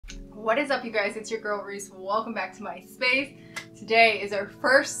What is up, you guys? It's your girl Reese. Welcome back to my space. Today is our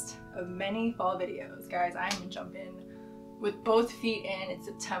first of many fall videos. Guys, I'm jumping with both feet in. It's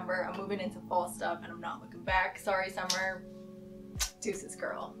September. I'm moving into fall stuff and I'm not looking back. Sorry, summer. Deuces,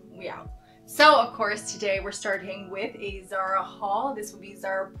 girl. We out. So, of course, today we're starting with a Zara haul. This will be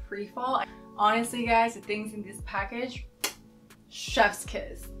Zara pre-fall. Honestly, guys, the things in this package, chef's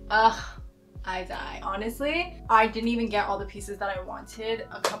kiss. Ugh. I die. Honestly, I didn't even get all the pieces that I wanted.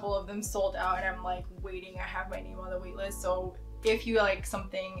 A couple of them sold out and I'm like waiting. I have my name on the wait list. So if you like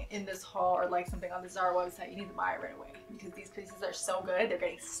something in this haul or like something on the Zara website, you need to buy it right away because these pieces are so good. They're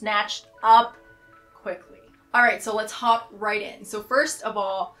getting snatched up quickly. All right, so let's hop right in. So first of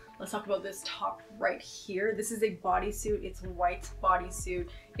all, let's talk about this top right here. This is a bodysuit. It's a white bodysuit.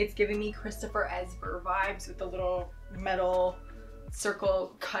 It's giving me Christopher Esber vibes with the little metal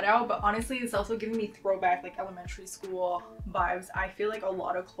circle cutout, but honestly it's also giving me throwback like elementary school vibes. I feel like a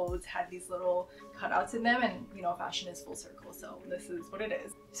lot of clothes had these little cutouts in them, and you know, fashion is full circle, so this is what it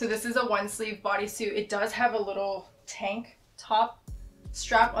is. So this is a one sleeve bodysuit. It does have a little tank top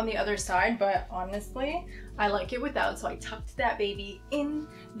strap on the other side, but honestly I like it without, so I tucked that baby in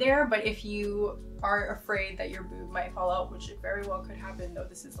there. But if you are afraid that your boob might fall out, which it very well could happen, though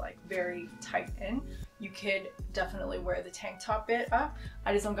this is like very tight in, you could definitely wear the tank top bit up.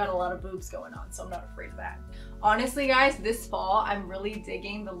 I just don't got a lot of boobs going on, so I'm not afraid of that. Honestly, guys, this fall I'm really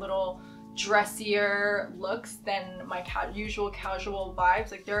digging the little dressier looks than my usual casual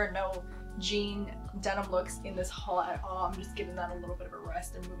vibes. Like, there are no jean denim looks in this haul at all. I'm just giving that a little bit of a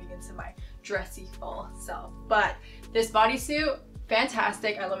rest and moving into my dressy fall self. But this bodysuit,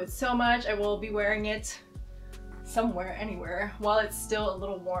 fantastic. I love it so much. I will be wearing it somewhere, anywhere, while it's still a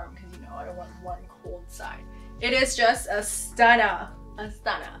little warm, because you know I don't want one cold side. It is just a stunner, a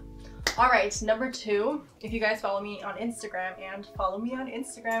stunner. All right, number two, if you guys follow me on Instagram, and follow me on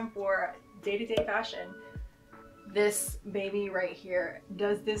Instagram for day-to-day fashion, this baby right here,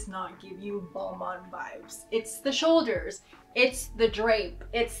 does this not give you Balmain vibes? It's the shoulders, it's the drape,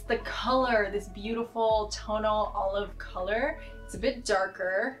 it's the color, this beautiful tonal olive color. It's a bit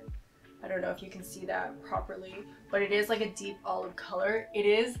darker. I don't know if you can see that properly, but it is like a deep olive color. It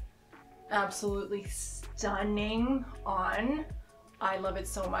is absolutely stunning on. I love it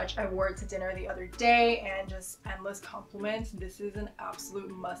so much. I wore it to dinner the other day and just endless compliments. This is an absolute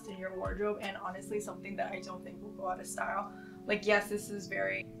must in your wardrobe, and honestly something that I don't think will go out of style. Like, yes, this is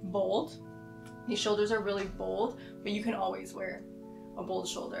very bold. These shoulders are really bold, but you can always wear a bold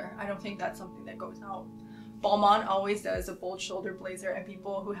shoulder. I don't think that's something that goes out. Balmain always does a bold shoulder blazer, and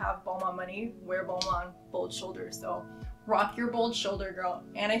people who have Balmain money wear Balmain bold shoulders. So rock your bold shoulder, girl.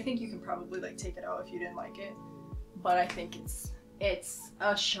 And I think you can probably like take it out if you didn't like it, but I think it's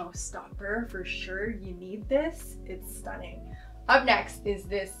a showstopper for sure. You need this. It's stunning. Up next is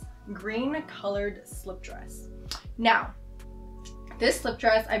this green colored slip dress. Now, this slip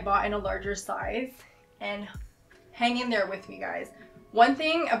dress I bought in a larger size, and hang in there with me, guys. One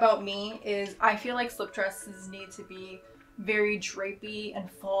thing about me is I feel like slip dresses need to be very drapey and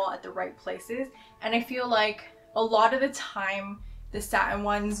fall at the right places, and I feel like a lot of the time the satin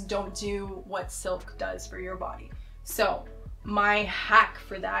ones don't do what silk does for your body. So my hack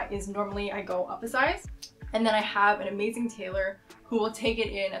for that is normally I go up a size, and then I have an amazing tailor who will take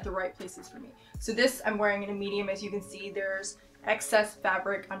it in at the right places for me. So this I'm wearing in a medium. As you can see, there's excess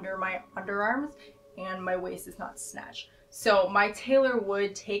fabric under my underarms and my waist is not snatched. So my tailor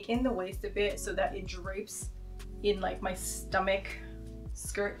would take in the waist a bit so that it drapes in like my stomach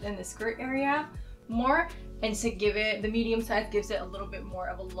skirt and the skirt area more, and to give it, the medium size gives it a little bit more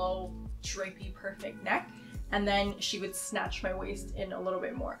of a low drapey perfect neck, and then she would snatch my waist in a little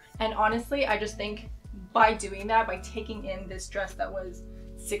bit more. And honestly, I just think by doing that, by taking in this dress that was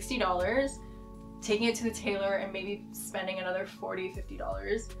 $60, taking it to the tailor and maybe spending another $40,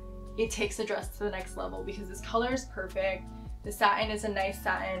 $50, it takes the dress to the next level, because this color is perfect. The satin is a nice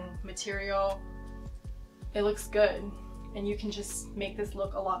satin material. It looks good, and you can just make this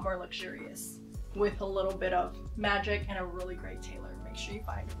look a lot more luxurious with a little bit of magic and a really great tailor. Make sure you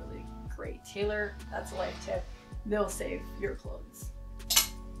find a really great tailor. That's a life tip. They'll save your clothes.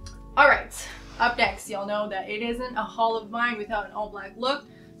 All right, up next, y'all know that it isn't a haul of mine without an all black look.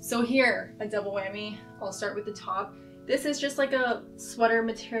 So here, a double whammy. I'll start with the top. This is just like a sweater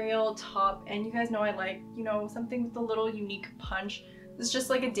material top, and you guys know I like, you know, something with a little unique punch. This is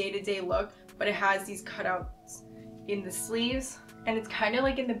just like a day-to-day look, but it has these cutouts in the sleeves, and it's kind of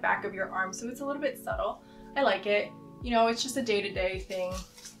like in the back of your arm, so it's a little bit subtle. I like it. You know, it's just a day-to-day thing.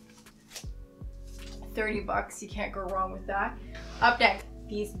 30 bucks, you can't go wrong with that. Up next,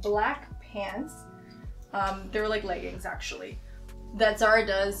 these black pants. They're like leggings actually, that Zara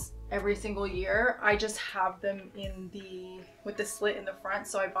does every single year. I just have them with the slit in the front,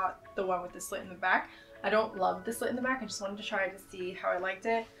 so I bought the one with the slit in the back. I don't love the slit in the back. I just wanted to try to see how I liked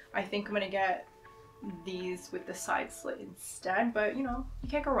it. I think I'm gonna get these with the side slit instead, but you know, you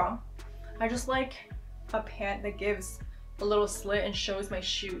can't go wrong. I just like a pant that gives a little slit and shows my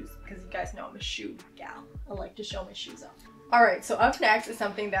shoes, because you guys know I'm a shoe gal. I like to show my shoes off. All right, so up next is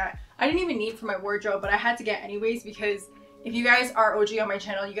something that I didn't even need for my wardrobe, but I had to get anyways, because if you guys are OG on my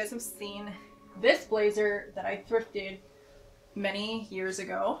channel, you guys have seen this blazer that I thrifted many years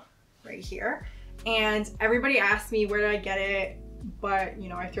ago, right here. And everybody asked me where did I get it, but you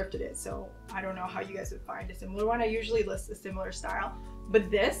know, I thrifted it, so I don't know how you guys would find a similar one. I usually list a similar style,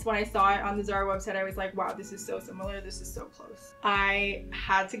 but this, when I saw it on the Zara website, I was like, wow, this is so similar, this is so close. I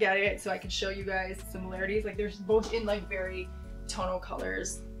had to get it so I can show you guys similarities. Like, there's both in like very tonal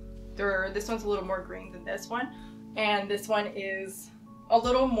colors. This one's a little more green than this one, and this one is a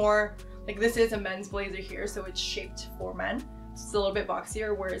little more, like, this is a men's blazer here, so it's shaped for men. It's a little bit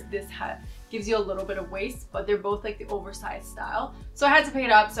boxier, whereas this hat gives you a little bit of waist, but they're both like the oversized style. So I had to pick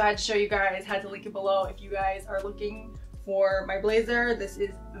it up, so I had to show you guys, had to link it below. If you guys are looking for my blazer, this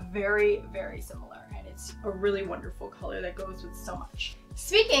is very, very similar, and it's a really wonderful color that goes with so much.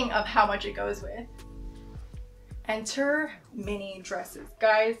 Speaking of how much it goes with, enter mini dresses.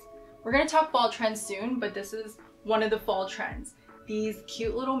 Guys, we're gonna talk fall trends soon, but this is one of the fall trends. These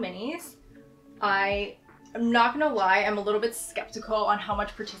cute little minis. I'm not gonna lie, I'm a little bit skeptical on how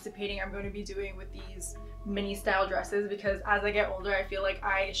much participating I'm going to be doing with these mini style dresses, because as I get older, I feel like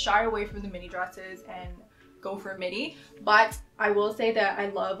I shy away from the mini dresses and go for a midi. But I will say that I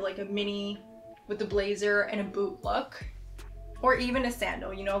love like a mini with a blazer and a boot look, or even a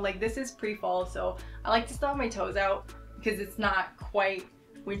sandal, you know, like this is pre-fall, so I like to still have my toes out because it's not quite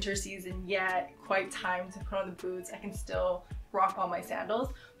winter season yet, quite time to put on the boots. I can still rock all my sandals.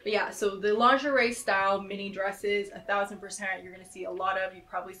 But yeah, so the lingerie style mini dresses, 1000% you're gonna see a lot of. You've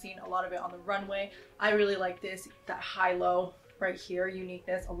probably seen a lot of it on the runway. I really like this, that high-low right here,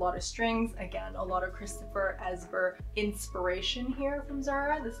 uniqueness, a lot of strings. Again, a lot of Christopher Esber inspiration here from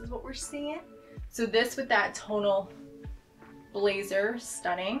Zara. This is what we're seeing. So this with that tonal blazer,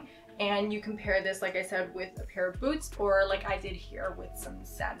 stunning. And you compare this, like I said, with a pair of boots, or like I did here with some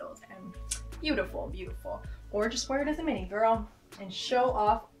sandals, and beautiful, beautiful. Or just wear it as a mini, girl, and show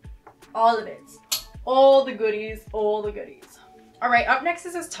off all of it. All the goodies, all the goodies. All right, up next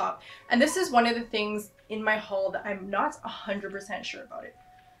is this top. And this is one of the things in my haul that I'm not 100% sure about it.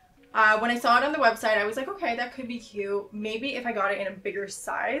 When I saw it on the website, I was like, okay, that could be cute. Maybe if I got it in a bigger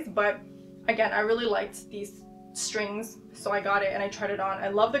size, but again, I really liked these strings, so I got it and I tried it on. I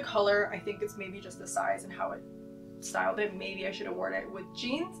love the color. I think it's maybe just the size and how it styled it. Maybe I should have worn it with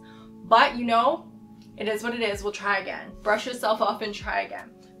jeans, but you know, it is what it is. We'll try again. Brush yourself off and try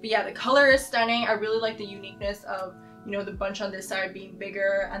again. But yeah, the color is stunning. I really like the uniqueness of, you know, the bunch on this side being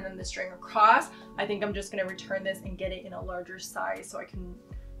bigger and then the string across. I think I'm just gonna return this and get it in a larger size so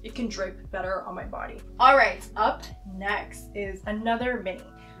it can drape better on my body. All right, up next is another mini.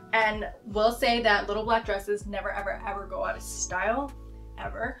 And we'll say that little black dresses never, ever, ever go out of style,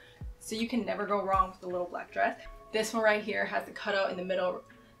 ever. So you can never go wrong with the little black dress. This one right here has the cutout in the middle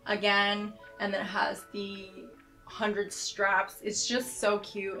again, and then it has the 100 straps. It's just so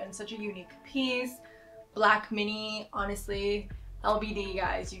cute and such a unique piece. Black mini, honestly, LBD,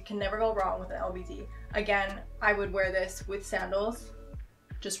 guys. You can never go wrong with an LBD. Again, I would wear this with sandals.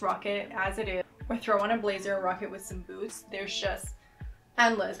 Just rock it as it is. Or throw on a blazer and rock it with some boots. There's just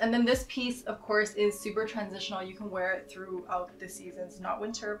endless. And then this piece, of course, is super transitional. You can wear it throughout the seasons. Not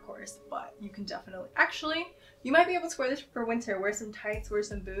winter, of course, but you can definitely, actually, you might be able to wear this for winter. Wear some tights, wear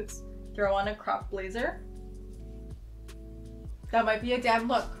some boots, throw on a crop blazer. That might be a damn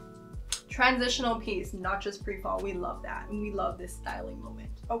look. Transitional piece, not just pre-fall. We love that, and we love this styling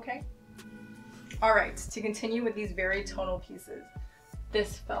moment, okay? All right, to continue with these very tonal pieces,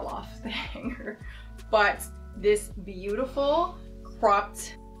 this fell off the hanger, but this beautiful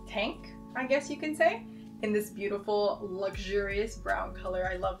cropped tank, I guess you can say, in this beautiful luxurious brown color.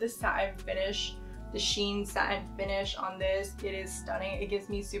 I love the satin finish, the sheen satin finish on this. It is stunning. It gives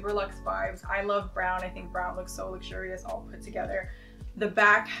me super luxe vibes. I love brown. I think brown looks so luxurious all put together. The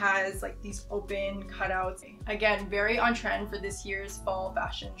back has like these open cutouts. Again, very on trend for this year's fall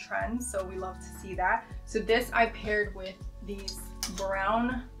fashion trends, so we love to see that. So this I paired with these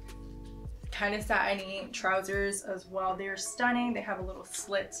brown kind of satiny trousers as well. They're stunning. They have a little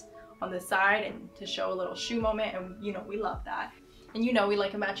slit on the side and to show a little shoe moment, and you know, we love that. And you know, we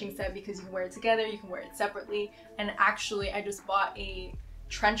like a matching set because you can wear it together, you can wear it separately. And actually, I just bought a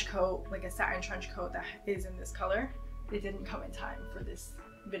trench coat, like a satin trench coat that is in this color. It didn't come in time for this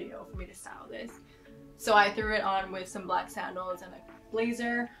video for me to style this. So I threw it on with some black sandals and a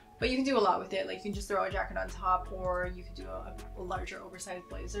blazer, but you can do a lot with it. Like you can just throw a jacket on top, or you could do a larger oversized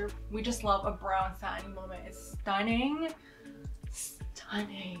blazer. We just love a brown satin moment. It's stunning.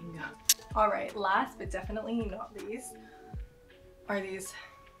 Stunning. All right, last but definitely not least are these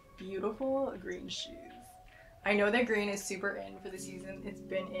beautiful green shoes. I know that green is super in for the season. It's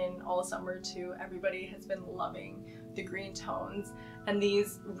been in all summer too. Everybody has been loving the green tones, and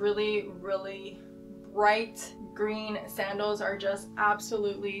these really, really bright green sandals are just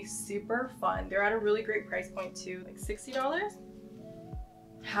absolutely super fun. They're at a really great price point too, like $60.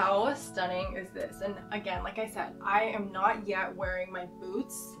 How stunning is this? And again, like I said, I am not yet wearing my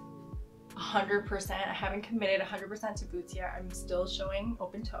boots 100%. I haven't committed 100% to boots yet. I'm still showing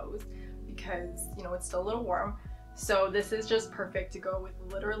open toes because, you know, it's still a little warm. So this is just perfect to go with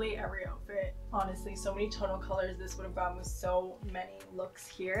literally every outfit. Honestly, so many tonal colors. This would have gone with so many looks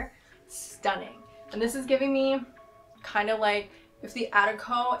here. Stunning. And this is giving me kind of like if the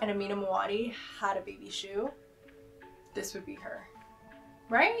Attico and Amina Muaddi had a baby shoe, this would be her.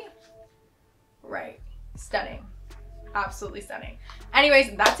 Right? Right. Stunning. Absolutely stunning.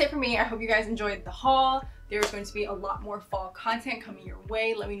 Anyways, that's it for me. I hope you guys enjoyed the haul. There's going to be a lot more fall content coming your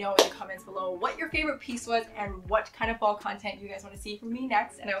way. Let me know in the comments below what your favorite piece was and what kind of fall content you guys want to see from me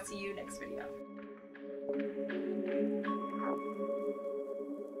next, and I'll see you next video.